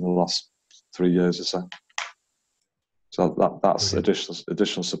applications in the last 3 years or so. So that's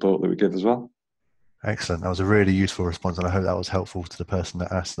additional support that we give as well. Excellent. That was a really useful response, and I hope that was helpful to the person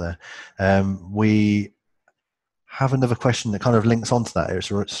that asked there. We have another question that kind of links onto that.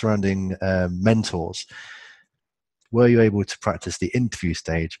 It's surrounding mentors. Were you able to practice the interview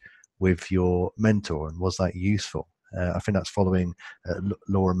stage with your mentor, and was that useful? I think that's following,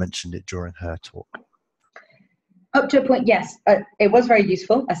 Laura mentioned it during her talk. Up to a point, yes. It was very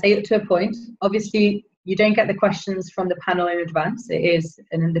useful. I say up to a point. Obviously, you don't get the questions from the panel in advance. It is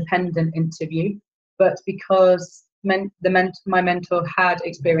an independent interview. But because my mentor had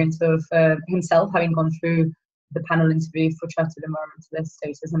experience of himself having gone through the panel interview for Chartered Environmentalist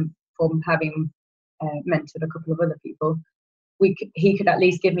status, and from having mentored a couple of other people, he could at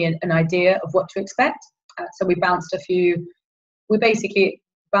least give me an idea of what to expect. So we basically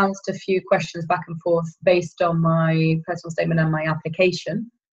bounced a few questions back and forth based on my personal statement and my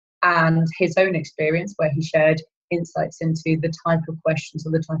application, and his own experience, where he shared insights into the type of questions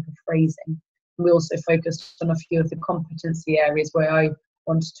or the type of phrasing. We also focused on a few of the competency areas where I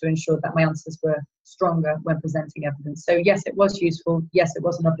wanted to ensure that my answers were stronger when presenting evidence. So yes, it was useful. Yes, it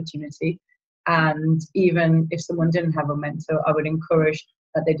was an opportunity. And even if someone didn't have a mentor, I would encourage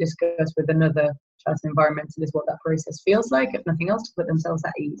that they discuss with another chartered environmentalist what that process feels like, if nothing else, to put themselves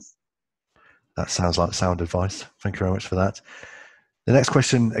at ease. That sounds like sound advice. Thank you very much for that. The next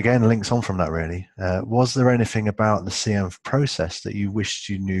question, again, links on from that really. Was there anything about the CEnv process that you wished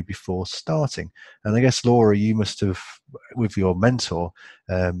you knew before starting? And I guess, Laura, you must have, with your mentor,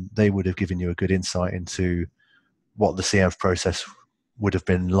 they would have given you a good insight into what the CEnv process would have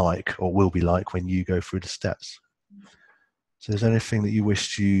been like or will be like when you go through the steps. So is there anything that you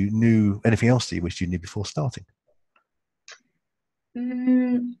wished you knew, anything else that you wished you knew before starting?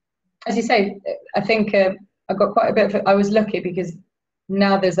 As you say, I think I got quite a bit of, I was lucky because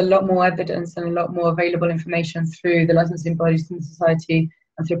now there's a lot more evidence and a lot more available information through the licensing bodies in the society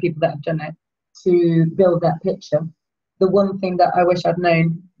and through people that have done it to build that picture. The one thing that I wish I'd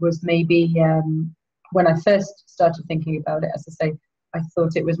known was maybe when I first started thinking about it, as I say, I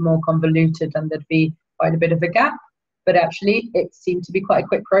thought it was more convoluted and there'd be quite a bit of a gap, but actually it seemed to be quite a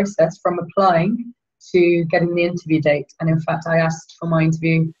quick process from applying to getting the interview date. And in fact, I asked for my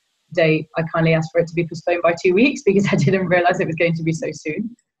interview date, I kindly asked for it to be postponed by 2 weeks because I didn't realise it was going to be so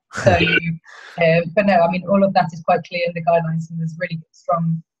soon. So, but no, I mean, all of that is quite clear in the guidelines, and there's really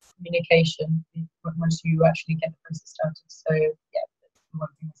strong communication once you actually get the process started. So, yeah, one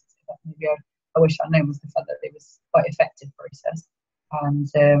thing that maybe I wish I'd known was the fact that it was quite an effective process,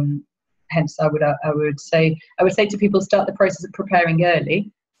 and hence I would say to people, start the process of preparing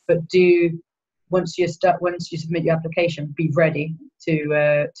early, but once you submit your application, be ready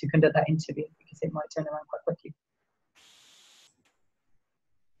to conduct that interview because it might turn around quite quickly.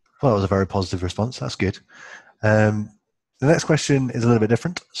 Well, that was a very positive response. That's good. The next question is a little bit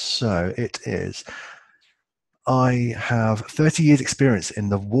different. So it is, I have 30 years experience in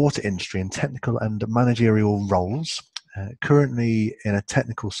the water industry in technical and managerial roles, currently in a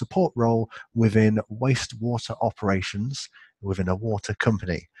technical support role within wastewater operations within a water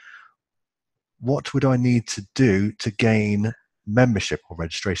company. What would I need to do to gain membership or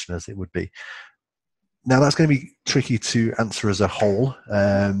registration, as it would be? Now, that's going to be tricky to answer as a whole.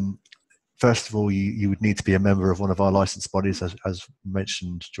 First of all, you would need to be a member of one of our license bodies, as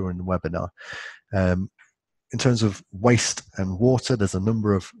mentioned during the webinar. In terms of waste and water, there's a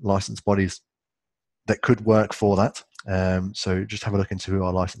number of license bodies that could work for that. So just have a look into who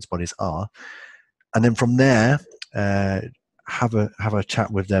our license bodies are. And then from there, have a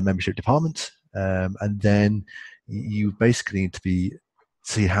chat with their membership department, and then you basically need to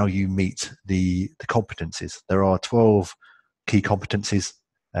see how you meet the competencies. There are 12 key competencies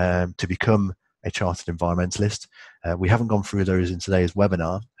to become a chartered environmentalist. We haven't gone through those in today's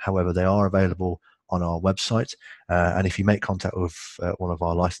webinar. However, they are available on our website, and if you make contact with one of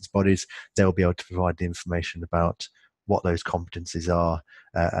our licensed bodies, they'll be able to provide the information about what those competencies are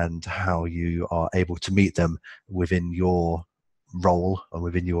and how you are able to meet them within your role and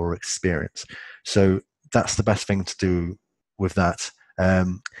within your experience. So that's the best thing to do with that.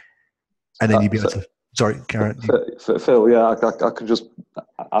 And then you'd be able to... Sorry, Karen. Phil, yeah, I can just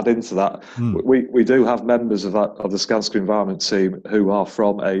add into that. We do have members of the Skanska Environment team who are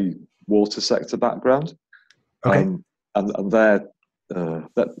from a water sector background. Okay. And they've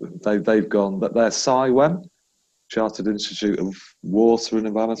gone, that they're CEnv, Chartered Institute of Water and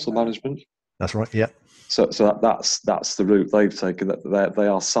Environmental Management. That's right, yeah. So that's the route they've taken, that they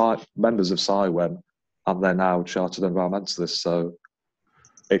are members of CEnv, and they're now Chartered Environmentalists, so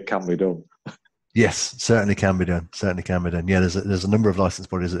it can be done. Yes, certainly can be done. Certainly can be done. Yeah, there's a number of licensed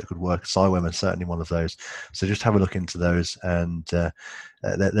bodies that could work. CEnv is certainly one of those. So just have a look into those, and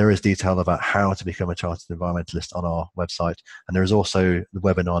there is detail about how to become a chartered environmentalist on our website. And there is also the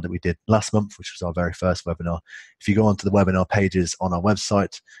webinar that we did last month, which was our very first webinar. If you go onto the webinar pages on our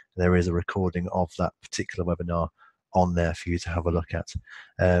website, there is a recording of that particular webinar on there for you to have a look at.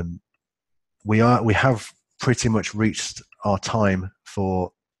 We have pretty much reached our time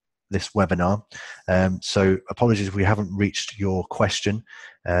for this webinar, so apologies if we haven't reached your question.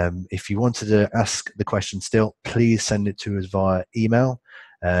 If you wanted to ask the question still, please send it to us via email.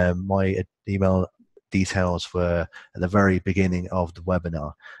 My email details were at the very beginning of the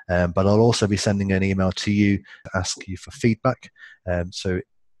webinar, but I'll also be sending an email to you to ask you for feedback. So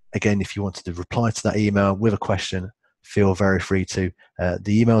again, if you wanted to reply to that email with a question, feel very free to.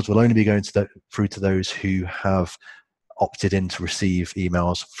 The emails will only be going through to those who have opted in to receive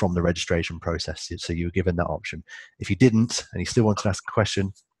emails from the registration process, so you were given that option. If you didn't and you still want to ask a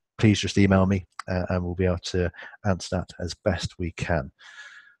question, please just email me and we'll be able to answer that as best we can.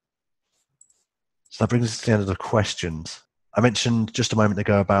 So that brings us to the end of the questions. I mentioned just a moment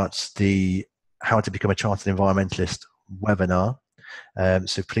ago about the How to Become a Chartered Environmentalist webinar.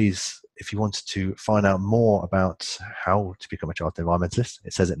 So please, if you wanted to find out more about how to become a chartered environmentalist,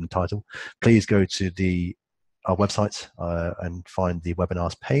 it says it in the title, please go to our website and find the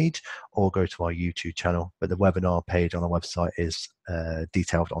webinars page, or go to our YouTube channel. But the webinar page on our website is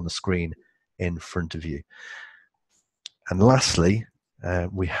detailed on the screen in front of you. And lastly,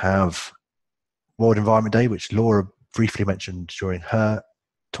 we have World Environment Day, which Laura briefly mentioned during her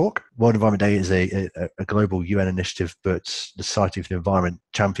talk. World Environment Day is a global UN initiative, but the Society for the Environment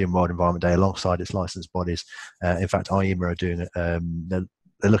champion World Environment Day alongside its licensed bodies. In fact, IEMA are doing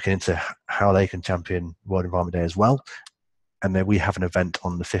they're looking into how they can champion World Environment Day as well. And then we have an event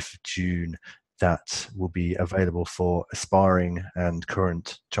on the 5th of June that will be available for aspiring and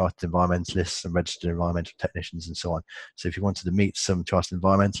current chartered environmentalists and registered environmental technicians and so on. So if you wanted to meet some chartered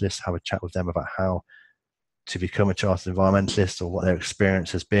environmentalists, have a chat with them about how to become a chartered environmentalist or what their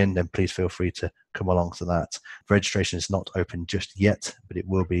experience has been, then please feel free to come along to that. Registration is not open just yet, but it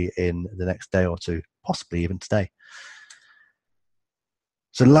will be in the next day or two, possibly even today.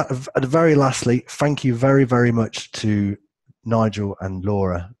 So at the very lastly, thank you very, very much to Nigel and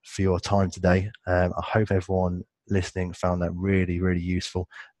Laura for your time today. I hope everyone listening found that really, really useful.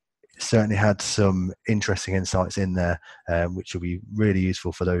 It certainly had some interesting insights in there, which will be really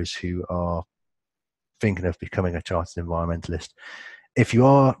useful for those who are thinking of becoming a chartered environmentalist. If you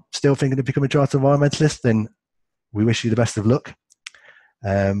are still thinking of becoming a chartered environmentalist, then we wish you the best of luck.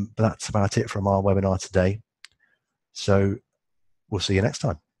 But that's about it from our webinar today. So we'll see you next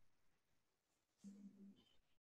time.